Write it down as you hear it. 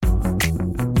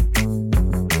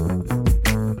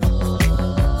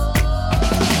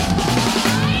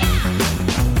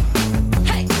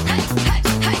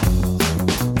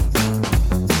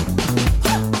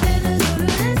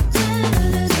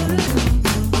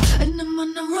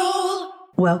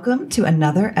Welcome to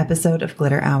another episode of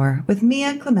Glitter Hour with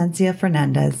Mia Clemencia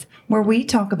Fernandez, where we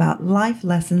talk about life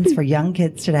lessons for young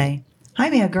kids today. Hi,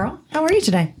 Mia girl. How are you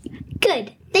today?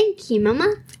 Good. Thank you,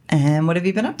 Mama. And what have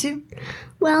you been up to?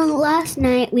 Well, last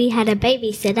night we had a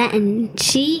babysitter and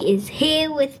she is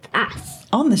here with us.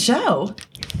 On the show?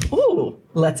 Ooh,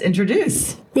 let's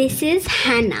introduce. This is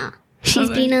Hannah.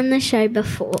 She's been on the show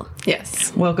before.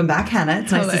 Yes. Welcome back, Hannah.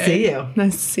 It's nice to see you.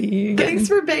 Nice to see you again. Thanks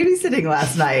for babysitting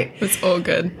last night. It's all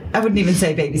good. I wouldn't even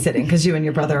say babysitting because you and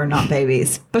your brother are not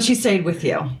babies, but she stayed with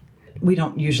you. We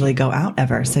don't usually go out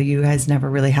ever, so you guys never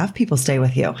really have people stay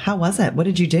with you. How was it? What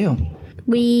did you do?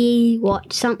 We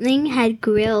watched something, had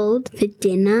grilled for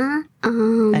dinner.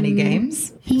 Any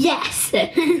games? Yes.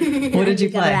 What did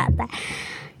you play?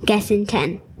 Guess in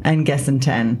 10. And Guess in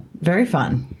 10. Very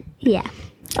fun. Yeah.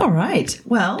 All right.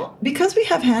 Well, because we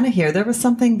have Hannah here, there was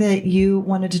something that you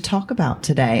wanted to talk about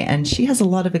today, and she has a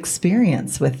lot of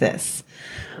experience with this.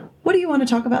 What do you want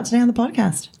to talk about today on the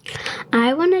podcast?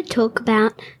 I want to talk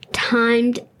about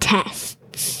timed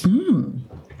tests.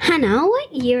 Hannah,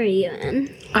 what year are you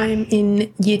in? I'm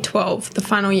in year 12, the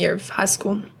final year of high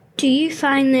school. Do you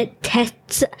find that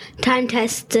time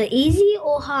tests are easy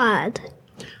or hard?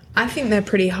 I think they're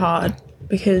pretty hard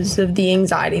because of the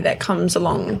anxiety that comes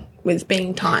along with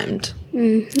being timed.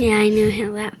 Yeah, I know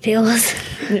how that feels.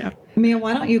 Yeah. Mia,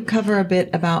 why don't you cover a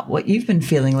bit about what you've been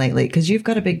feeling lately? Because you've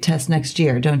got a big test next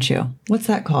year, don't you? What's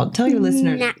that called? Tell your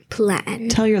listeners.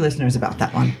 NAPLAN. Tell your listeners about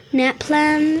that one.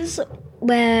 NAPLAN's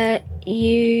where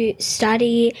you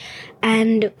study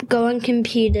and go on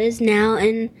computers now,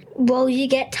 and you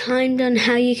get timed on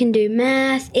how you can do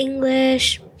math,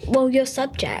 English, your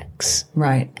subjects.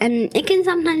 Right. And it can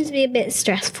sometimes be a bit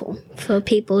stressful for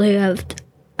people who have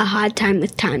a hard time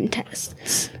with time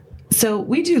tests. So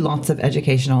we do lots of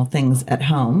educational things at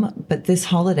home, but this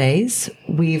holidays,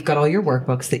 we've got all your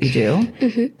workbooks that you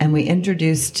do, and we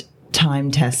introduced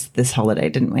time tests this holiday,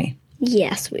 didn't we?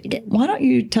 Yes, we did. Why don't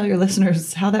you tell your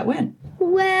listeners how that went?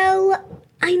 Well,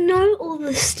 I know all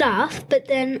the stuff, but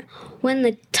then when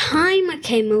the timer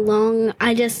came along,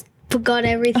 I just forgot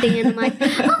everything, and I'm like, oh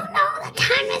no, the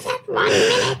timer's at 1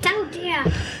 minute, oh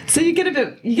dear. So you get a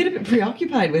bit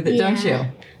preoccupied with it, don't you?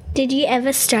 Did you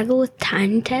ever struggle with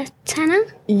time tests, Hannah?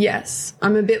 Yes.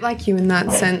 I'm a bit like you in that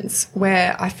sense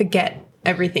where I forget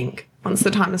everything once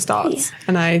the timer starts.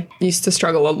 And I used to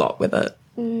struggle a lot with it.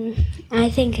 I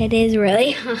think it is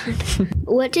really hard.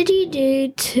 What did you do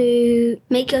to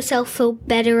make yourself feel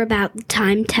better about the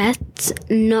time tests,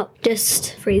 not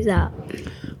just freeze up?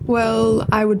 Well,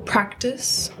 I would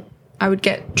practice. I would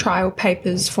get trial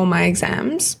papers for my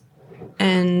exams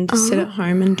and sit at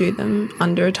home and do them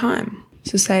under a time.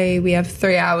 So say we have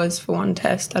 3 hours for one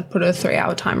test, I'd put a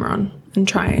 3-hour timer on and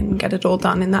try and get it all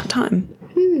done in that time.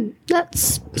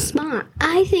 That's smart.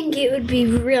 I think it would be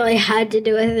really hard to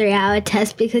do a 3-hour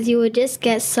test because you would just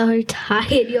get so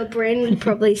tired, your brain would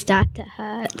probably start to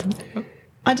hurt.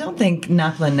 I don't think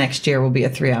NAPLAN next year will be a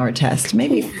 3-hour test.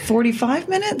 Maybe 45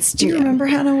 minutes? Do you remember,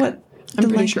 Hannah, what I'm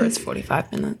pretty sure it's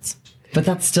 45 minutes. But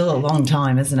that's still a long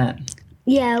time, isn't it?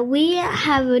 Yeah, we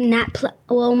have a NAPLAN.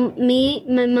 Well,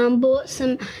 my mum bought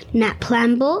some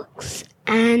NAPLAN books,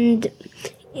 and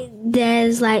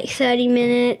there's like 30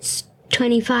 minutes,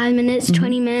 25 minutes,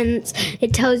 20 minutes.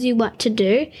 It tells you what to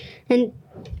do, and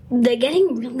they're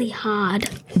getting really hard.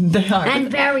 They are.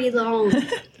 And very long.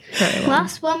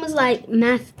 Last one was like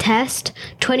math test,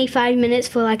 25 minutes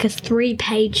for like a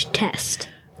 3-page test.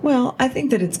 Well, I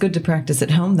think that it's good to practice at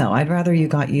home, though. I'd rather you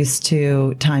got used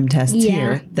to time tests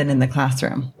here than in the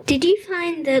classroom. Did you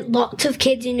find that lots of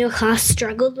kids in your class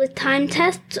struggled with time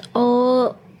tests,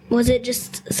 or was it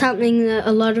just something that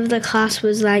a lot of the class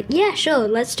was like, yeah, sure,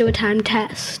 let's do a time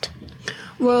test?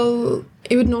 Well,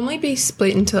 it would normally be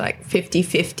split into like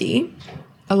 50-50.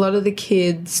 A lot of the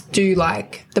kids do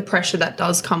like the pressure that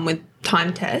does come with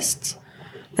time tests,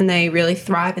 and they really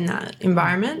thrive in that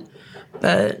environment.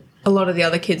 But a lot of the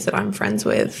other kids that I'm friends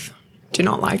with do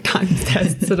not like time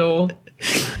tests at all.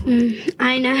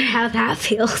 I know how that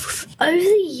feels. Over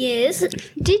the years,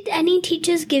 did any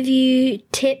teachers give you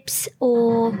tips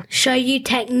or show you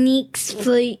techniques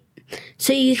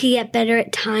so you could get better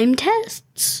at time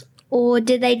tests? Or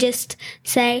did they just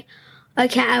say,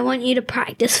 okay, I want you to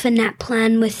practice for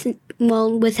NAPLAN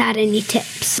without any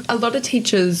tips? A lot of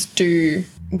teachers do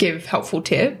give helpful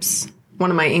tips.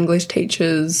 One of my English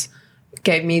teachers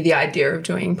gave me the idea of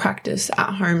doing practice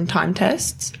at home time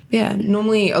tests. Yeah,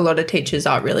 normally a lot of teachers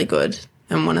are really good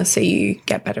and want to see you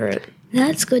get better at it.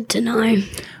 That's good to know.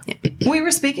 Yeah. We were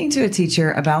speaking to a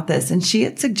teacher about this, and she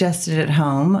had suggested at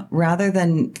home, rather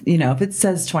than, if it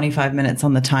says 25 minutes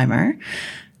on the timer,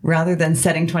 rather than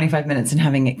setting 25 minutes and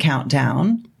having it count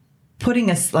down,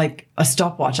 putting a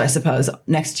stopwatch, I suppose,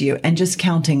 next to you and just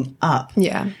counting up.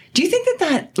 Yeah. Do you think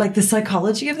that like the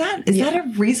psychology of that, is that a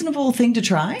reasonable thing to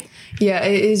try? Yeah,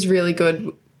 it is really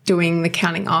good doing the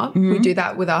counting up. We do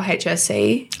that with our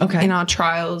HSC. Okay. In our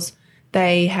trials,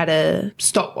 they had a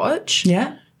stopwatch.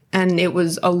 Yeah. And it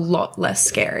was a lot less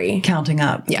scary. Counting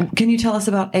up. Yeah. Can you tell us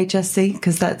about HSC?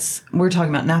 Because we're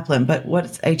talking about NAPLAN, but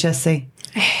what's HSC?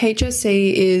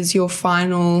 HSC is your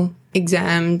final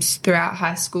exams throughout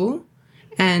high school.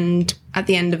 And at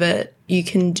the end of it, you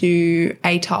can do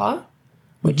ATAR,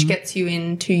 which gets you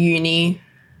into uni.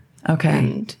 Okay.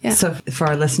 And, yeah. So for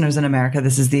our listeners in America,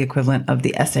 this is the equivalent of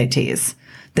the SATs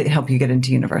that help you get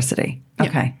into university.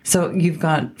 Okay. So you've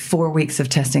got 4 weeks of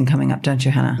testing coming up, don't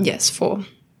you, Hannah? Yes, 4.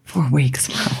 4 weeks.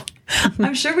 Wow.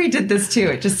 I'm sure we did this too.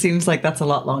 It just seems like that's a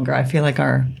lot longer. I feel like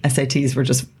our SATs were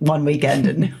just one weekend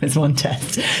and it was one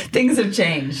test. Things have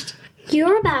changed.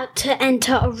 You're about to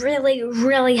enter a really,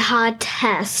 really hard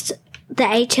test, the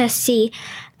HSC.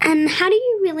 And how do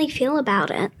you really feel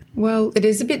about it? Well, it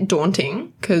is a bit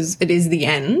daunting because it is the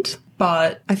end,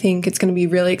 but I think it's going to be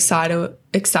really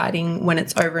exciting when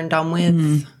it's over and done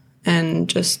with and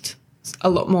just a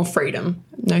lot more freedom,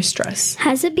 no stress.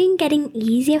 Has it been getting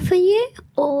easier for you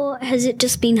or has it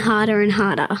just been harder and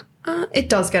harder? It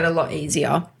does get a lot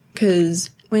easier because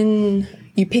when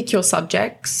you pick your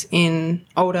subjects in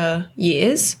older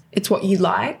years, it's what you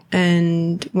like.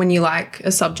 And when you like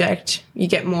a subject, you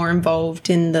get more involved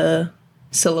in the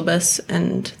syllabus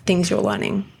and things you're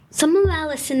learning. Some of our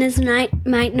listeners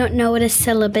might not know what a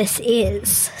syllabus is.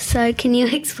 So can you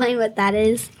explain what that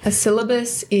is? A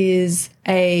syllabus is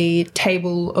a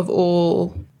table of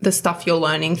all the stuff you're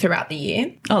learning throughout the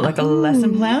year. Oh, like a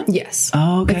lesson plan? Yes.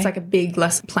 Oh, okay. It's like a big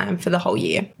lesson plan for the whole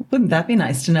year. Wouldn't that be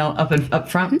nice to know up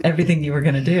front everything you were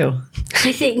going to do?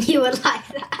 I think you would like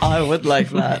that. I would like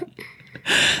that.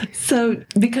 So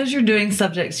because you're doing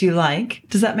subjects you like,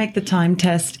 does that make the time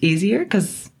test easier?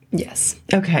 Yes.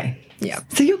 Okay. Yeah.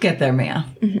 So you'll get there, Mia.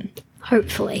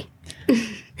 Hopefully.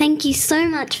 Thank you so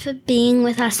much for being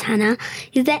with us, Hannah.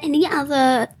 Is there any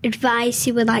other advice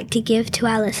you would like to give to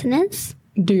our listeners?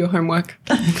 Do your homework.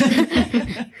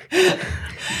 Yeah.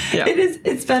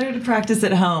 It's better to practice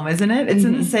at home, isn't it? It's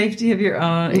in the safety of your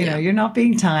own, you know, you're not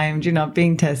being timed, you're not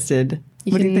being tested.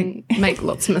 You What do can you think? make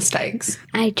lots of mistakes.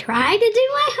 I try to do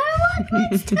my homework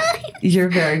next time. You're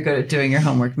very good at doing your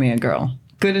homework, Mia girl.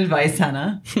 Good advice,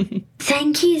 Hannah.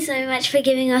 Thank you so much for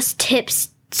giving us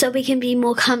tips so we can be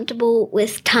more comfortable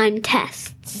with time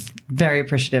tests. Very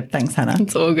appreciative. Thanks, Hannah.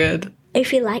 It's all good.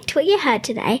 If you liked what you heard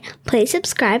today, please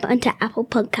subscribe onto Apple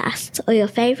Podcasts or your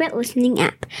favourite listening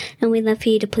app, and we'd love for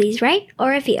you to please rate or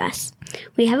review us.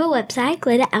 We have a website,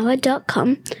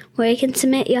 glitterhour.com, where you can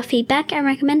submit your feedback and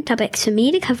recommend topics for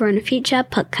me to cover on a future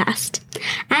podcast.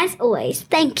 As always,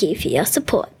 thank you for your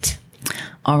support.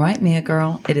 All right, Mia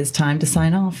girl, it is time to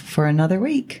sign off for another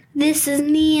week. This is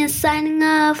Mia signing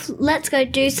off. Let's go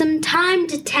do some time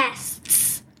to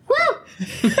tests. Woo!